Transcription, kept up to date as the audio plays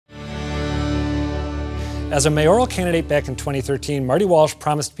As a mayoral candidate back in 2013, Marty Walsh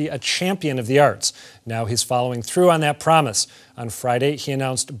promised to be a champion of the arts. Now he's following through on that promise. On Friday, he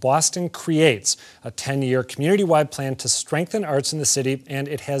announced Boston Creates, a 10-year community-wide plan to strengthen arts in the city, and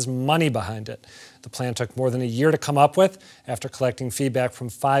it has money behind it. The plan took more than a year to come up with after collecting feedback from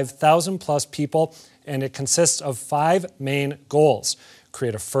 5,000 plus people, and it consists of 5 main goals: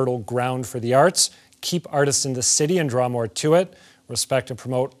 create a fertile ground for the arts, keep artists in the city and draw more to it, respect and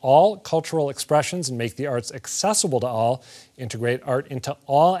promote all cultural expressions and make the arts accessible to all, integrate art into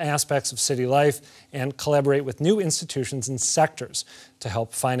all aspects of city life, and collaborate with new institutions and sectors. To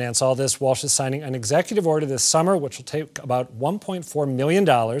help finance all this, Walsh is signing an executive order this summer, which will take about $1.4 million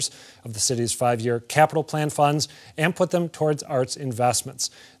of the city's 5-year capital plan funds and put them towards arts investments.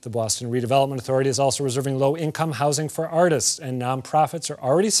 The Boston Redevelopment Authority is also reserving low-income housing for artists, and nonprofits are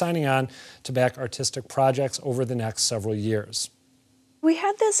already signing on to back artistic projects over the next several years. We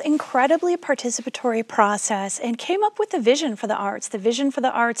had this incredibly participatory process and came up with a vision for the arts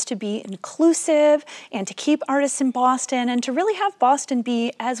to be inclusive and to keep artists in Boston and to really have Boston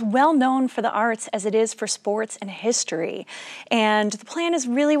be as well known for the arts as it is for sports and history. And the plan is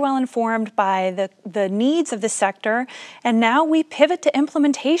really well informed by the needs of the sector, and now we pivot to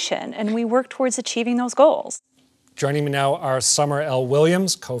implementation and we work towards achieving those goals. Joining me now are Summer L.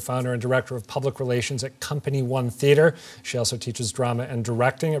 Williams, co-founder and director of public relations at Company One Theater. She also teaches drama and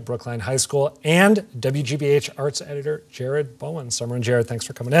directing at Brookline High School, and WGBH arts editor Jared Bowen. Summer and Jared, thanks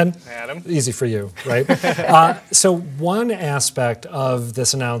for coming in. Adam. Easy for you, right? So one aspect of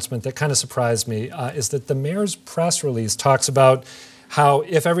this announcement that kind of surprised me is that the mayor's press release talks about how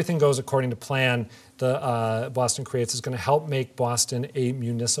if everything goes according to plan, the Boston Creates is going to help make Boston a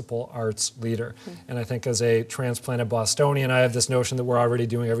municipal arts leader. And I think as a transplanted Bostonian, I have this notion that we're already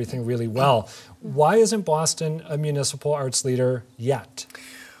doing everything really well. Why isn't Boston a municipal arts leader yet?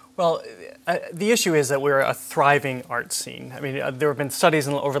 Well, the issue is that we're a thriving art scene. I mean, there have been studies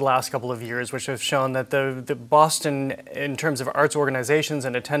over the last couple of years which have shown that the Boston, in terms of arts organizations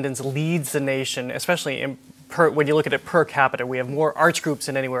and attendance, leads the nation, especially when you look at it per capita. We have more arts groups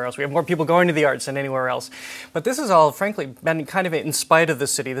than anywhere else. We have more people going to the arts than anywhere else. But this has all, frankly, been kind of in spite of the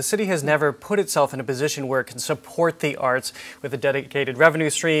city. The city has never put itself in a position where it can support the arts with a dedicated revenue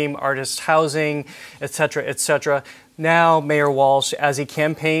stream, artist housing, et cetera, et cetera. Now, Mayor Walsh, as he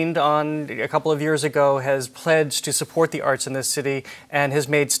campaigned on a couple of years ago, has pledged to support the arts in this city and has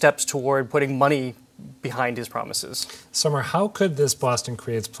made steps toward putting money behind his promises. Summer, how could this Boston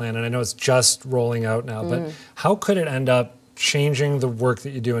Creates plan, and I know it's just rolling out now, but how could it end up changing the work that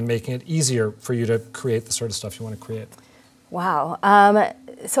you do and making it easier for you to create the sort of stuff you want to create? Wow.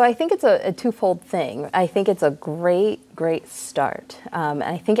 So I think it's a twofold thing. I think it's a great start. And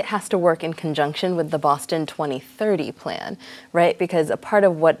I think it has to work in conjunction with the Boston 2030 plan, right? Because a part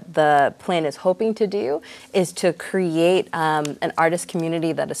of what the plan is hoping to do is to create an artist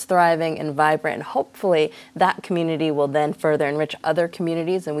community that is thriving and vibrant. And hopefully that community will then further enrich other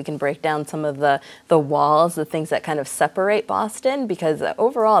communities, and we can break down some of the walls, the things that kind of separate Boston, because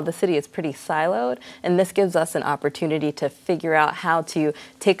overall the city is pretty siloed. And this gives us an opportunity to figure out how to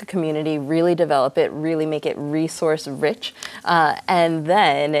take a community, really develop it, really make it resource rich, and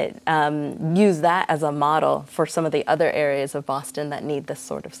then use that as a model for some of the other areas of Boston that need this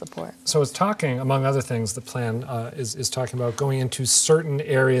sort of support. So it's talking, among other things, the plan is talking about going into certain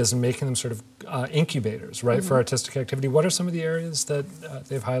areas and making them sort of incubators, right, for artistic activity. What are some of the areas that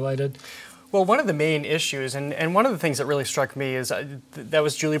they've highlighted? Well, one of the main issues, and one of the things that really struck me is that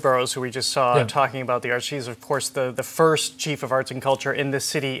was Julie Burrows, who we just saw talking about the arts. She's, of course, the first chief of arts and culture in this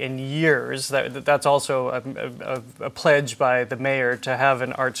city in years. That's also a pledge by the mayor to have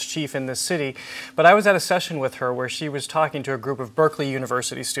an arts chief in this city. But I was at a session with her where she was talking to a group of Berkeley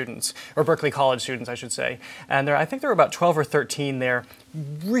University students, or Berkeley College students, I should say. And I think there were about 12 or 13 there.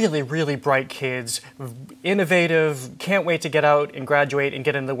 Really, really bright kids, innovative, can't wait to get out and graduate and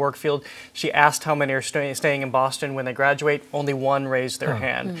get into the work field. She asked how many are staying in Boston when they graduate. Only one raised their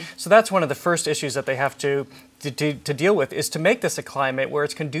hand. So that's one of the first issues that they have to deal with, is to make this a climate where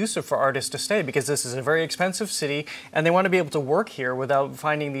it's conducive for artists to stay, because this is a very expensive city and they want to be able to work here without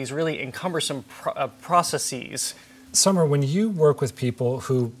finding these really encumbersome processes. Summer, when you work with people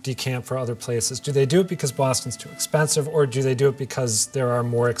who decamp for other places, do they do it because Boston's too expensive, or do they do it because there are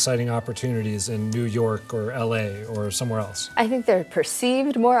more exciting opportunities in New York or LA or somewhere else? I think there are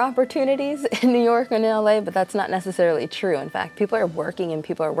perceived more opportunities in New York and in LA, but that's not necessarily true. In fact, people are working, and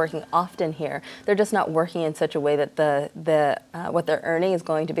people are working often here. They're just not working in such a way that what they're earning is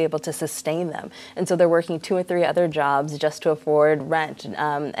going to be able to sustain them. And so they're working 2 or 3 other jobs just to afford rent,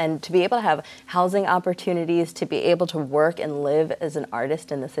 and to be able to have housing opportunities, to be able able to work and live as an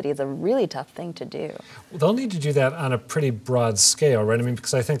artist in the city is a really tough thing to do. Well, they'll need to do that on a pretty broad scale, right? I mean,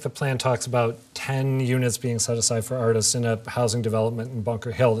 because I think the plan talks about 10 units being set aside for artists in a housing development in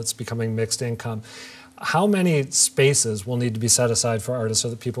Bunker Hill that's becoming mixed income. How many spaces will need to be set aside for artists so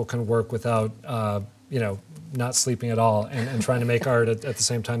that people can work without, not sleeping at all and trying to make art at the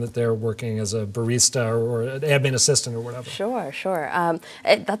same time that they're working as a barista or an admin assistant or whatever? Sure.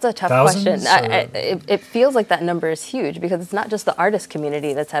 That's a tough Thousands, question. It feels like that number is huge because it's not just the artist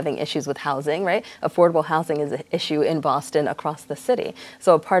community that's having issues with housing, right? Affordable housing is an issue in Boston across the city.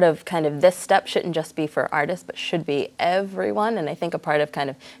 So a part of kind of this step shouldn't just be for artists, but should be everyone. And I think a part of kind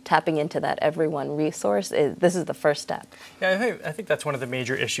of tapping into that everyone resource is this is the first step. Yeah, I think that's one of the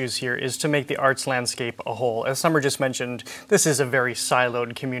major issues here is to make the arts landscape a whole. As Summer just mentioned, this is a very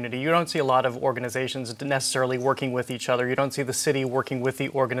siloed community. You don't see a lot of organizations necessarily working with each other. You don't see the city working with the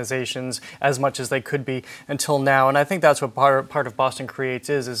organizations as much as they could be until now. And I think that's what part of Boston Creates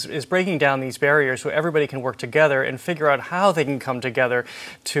is breaking down these barriers so everybody can work together and figure out how they can come together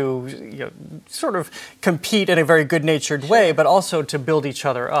to sort of compete in a very good-natured way, but also to build each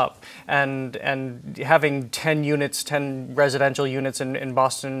other up. And having 10 residential units in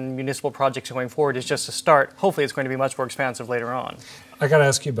Boston municipal projects going forward is just a start. Hopefully it's going to be much more expansive later on. I got to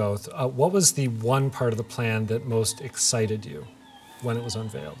ask you both, what was the one part of the plan that most excited you when it was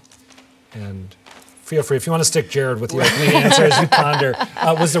unveiled? And feel free, if you want to stick Jared with your lead answer as you ponder.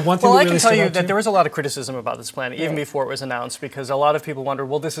 Was there one thing that really stood out to you? Well, I can tell you that there was a lot of criticism about this plan, even before it was announced, because a lot of people wondered,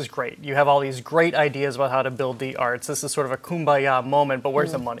 well, this is great. You have all these great ideas about how to build the arts. This is sort of a kumbaya moment, but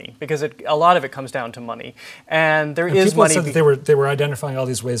where's the money? Because a lot of it comes down to money. And there is money. People said that they were identifying all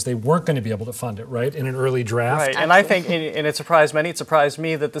these ways they weren't going to be able to fund it, right, in an early draft. Right, and I think, and it surprised many, it surprised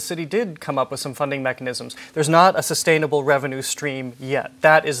me that the city did come up with some funding mechanisms. There's not a sustainable revenue stream yet.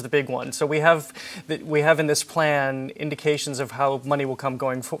 That is the big one. So we have in this plan indications of how money will come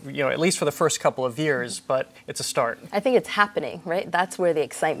going, at least for the first couple of years, but it's a start. I think it's happening, right? That's where the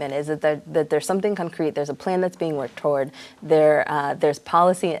excitement is, that there's something concrete, there's a plan that's being worked toward, there's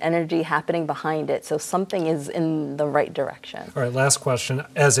policy and energy happening behind it, so something is in the right direction. All right, last question.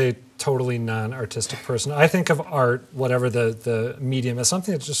 As a totally non-artistic person, I think of art, whatever the medium, as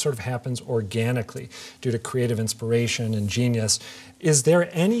something that just sort of happens organically due to creative inspiration and genius. Is there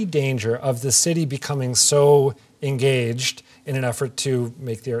any danger of the city becoming so engaged in an effort to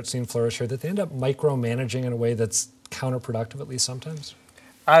make the art scene flourish here that they end up micromanaging in a way that's counterproductive, at least sometimes?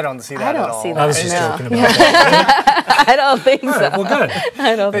 I don't see that at all. I was just joking about that. I don't think so. All right, well, good.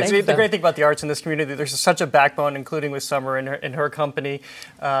 I don't think so. The great thing about the arts in this community, there's such a backbone, including with Summer and her company,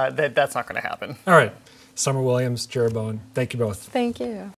 that's not going to happen. All right. Summer Williams, Jared Bowen, thank you both. Thank you.